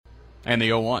And the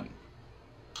 0-1.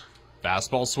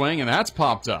 Fastball swing, and that's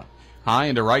popped up. High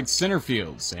into right center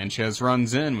field. Sanchez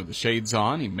runs in with the shades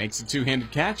on. He makes a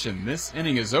two-handed catch, and this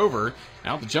inning is over.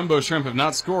 Now the Jumbo Shrimp have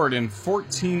not scored in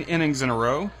 14 innings in a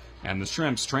row, and the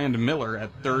Shrimp strand Miller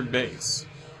at third base.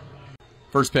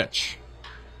 First pitch.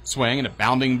 Swing, and a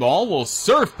bounding ball will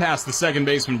surf past the second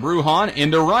baseman Brujan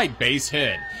into right, base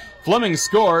hit. Fleming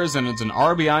scores, and it's an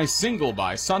RBI single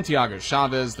by Santiago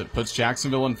Chavez that puts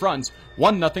Jacksonville in front,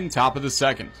 1-0 top of the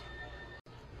second.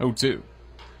 0-2.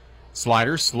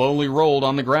 Slider slowly rolled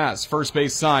on the grass. First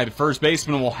base side. First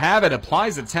baseman will have it.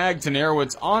 Applies a tag to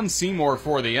Nerowitz on Seymour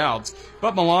for the out.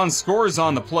 But Milan scores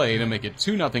on the play to make it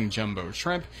 2-0 Jumbo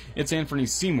Shrimp. It's Anthony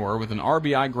Seymour with an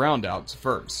RBI ground out to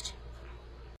first.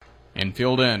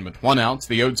 Infield in with one out to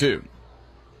the 0-2.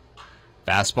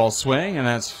 Fastball swing, and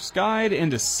that's skied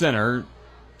into center.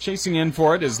 Chasing in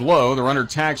for it is Lowe. The runner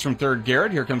tags from third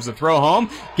Garrett. Here comes the throw home.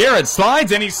 Garrett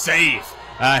slides, and he's safe.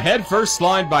 A head-first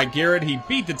slide by Garrett. He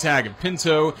beat the tag of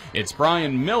Pinto. It's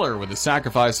Brian Miller with a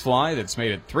sacrifice fly that's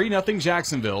made it 3-0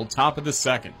 Jacksonville, top of the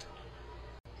second.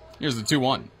 Here's the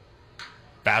 2-1.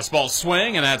 Fastball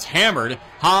swing, and that's hammered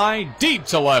high, deep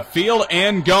to left field,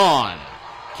 and gone.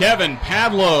 Kevin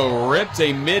Padlo ripped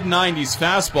a mid-90s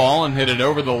fastball and hit it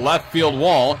over the left field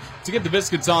wall to get the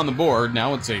Biscuits on the board.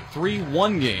 Now it's a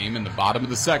 3-1 game in the bottom of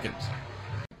the second.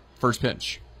 First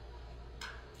pitch.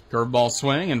 Curveball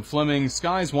swing, and Fleming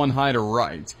skies one high to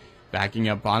right. Backing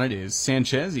up on it is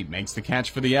Sanchez. He makes the catch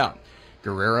for the out.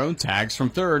 Guerrero tags from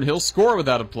third. He'll score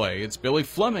without a play. It's Billy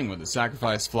Fleming with a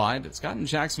sacrifice fly that's gotten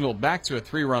Jacksonville back to a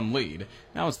 3-run lead.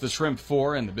 Now it's the Shrimp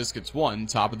 4 and the Biscuits 1,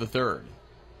 top of the third.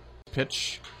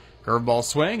 Pitch. Curveball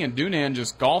swing, and Dunan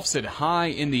just golfs it high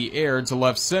in the air to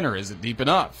left center. Is it deep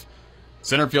enough?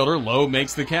 Center fielder Lowe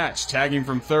makes the catch. Tagging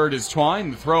from third is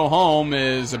Twine. The throw home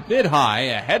is a bit high,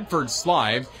 a head-first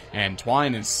slide, and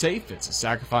Twine is safe. It's a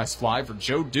sacrifice fly for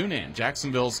Joe Dunan,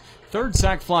 Jacksonville's third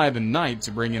sac fly of the night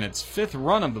to bring in its fifth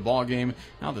run of the ballgame.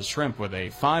 Now the Shrimp with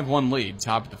a 5-1 lead,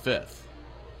 top of the fifth.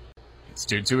 It's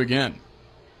 2-2 again.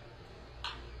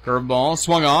 Curveball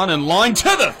swung on and lined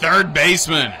to the third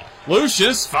baseman.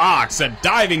 Lucius Fox, a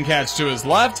diving catch to his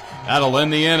left. That'll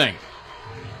end the inning.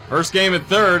 First game at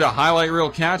third, a highlight reel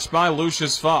catch by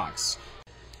Lucius Fox.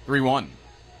 3-1.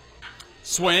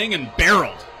 Swing and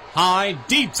barreled. High,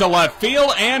 deep to left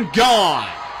field, and gone.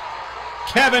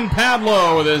 Kevin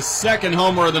Padlo with his second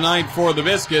homer of the night for the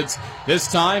Biscuits. This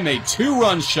time a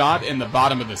 2-run shot in the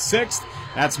bottom of the sixth.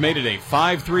 That's made it a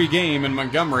 5-3 game in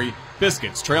Montgomery.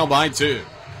 Biscuits trail by 2.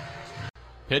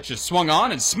 Pitch is swung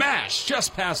on and smashed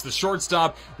just past the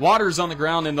shortstop. Waters on the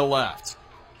ground in the left.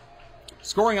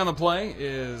 Scoring on the play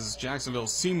is Jacksonville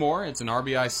Seymour. It's an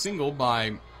RBI single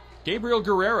by Gabriel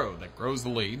Guerrero that grows the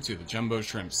lead to the Jumbo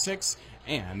Shrimp 6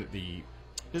 and the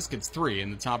Biscuits 3 in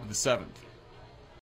the top of the seventh.